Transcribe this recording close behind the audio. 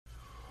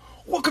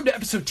Welcome to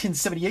episode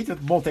 1078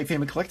 of the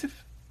Multifamily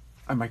Collective.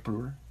 I'm Mike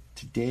Brewer.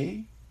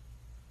 Today,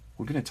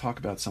 we're going to talk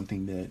about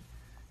something that,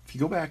 if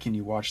you go back and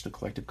you watch the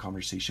collective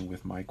conversation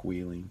with Mike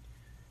Whaling,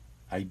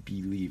 I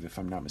believe, if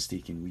I'm not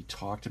mistaken, we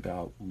talked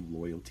about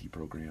loyalty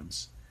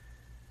programs.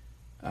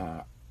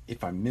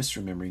 If I'm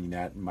misremembering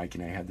that, Mike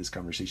and I had this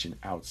conversation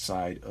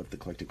outside of the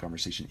collective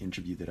conversation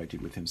interview that I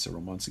did with him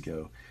several months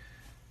ago.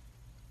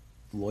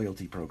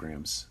 Loyalty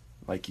programs,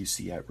 like you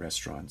see at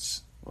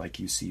restaurants, like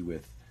you see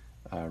with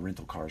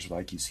rental cars,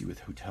 like you see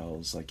with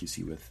hotels, like you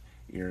see with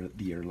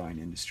the airline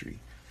industry.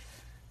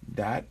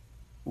 That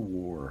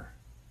war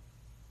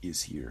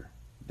is here.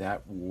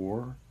 That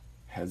war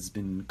has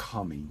been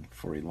coming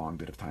for a long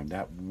bit of time.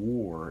 That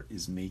war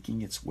is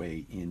making its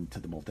way into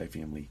the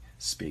multifamily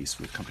space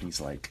with companies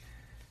like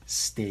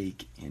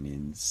Stake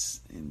and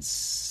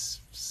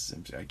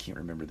I can't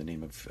remember the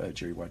name of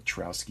Jerry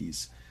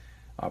Wojciechowski's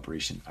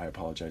operation. I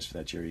apologize for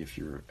that, Jerry, if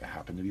you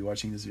happen to be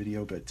watching this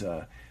video, but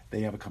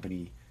they have a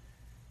company,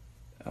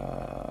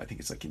 I think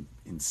it's like an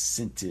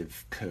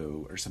Incentive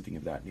Co. or something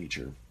of that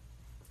nature.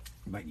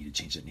 You might need to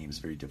change that name. It's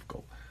very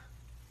difficult.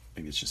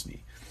 Maybe it's just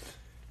me.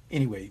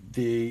 Anyway,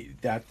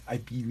 I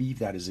believe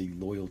that is a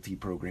loyalty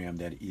program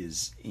that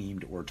is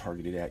aimed or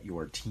targeted at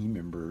your team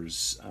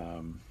members,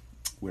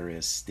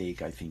 whereas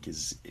Stake, I think,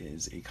 is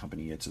a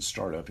company. It's a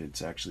startup.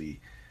 It's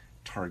actually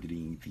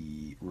targeting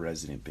the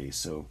resident base.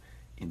 So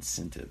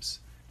incentives.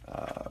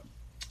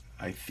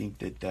 I think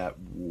that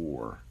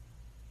war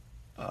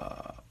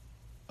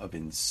of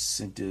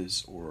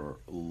incentives or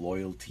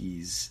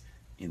loyalties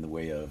in the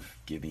way of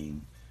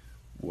giving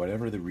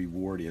whatever the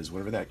reward is,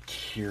 whatever that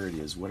carrot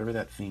is, whatever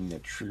that thing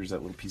that triggers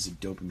that little piece of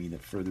dopamine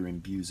that further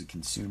imbues a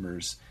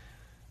consumer's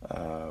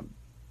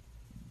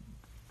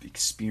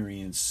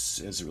experience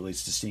as it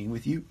relates to staying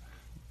with you,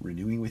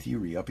 renewing with you,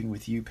 re-upping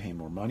with you, paying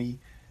more money.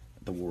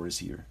 The war is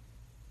here.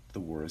 The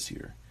war is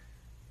here.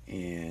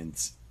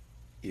 And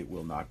it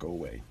will not go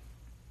away.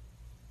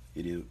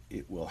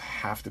 It will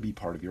have to be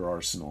part of your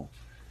arsenal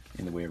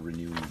in the way of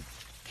renewing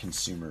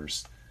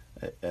consumers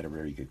at a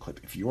very good clip.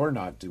 If you're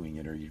not doing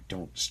it or you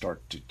don't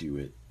start to do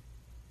it,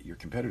 your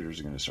competitors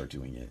are going to start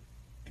doing it.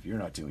 If you're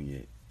not doing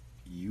it,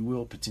 you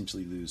will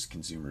potentially lose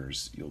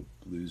consumers. You'll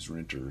lose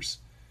renters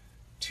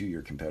to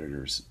your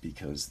competitors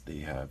because they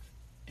have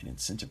an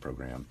incentive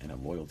program and a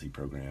loyalty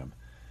program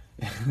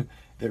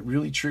that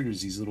really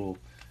triggers these little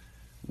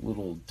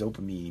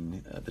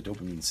dopamine, the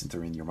dopamine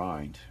center in your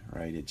mind,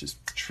 right? It just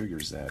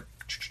triggers that.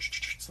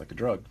 It's like a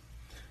drug.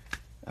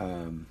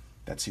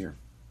 That's here.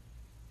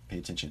 Pay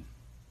attention.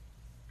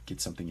 Get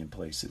something in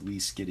place. At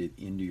least get it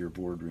into your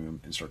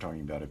boardroom and start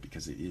talking about it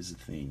because it is a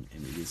thing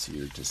and it is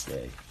here to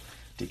stay.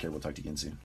 Take care. We'll talk to you again soon.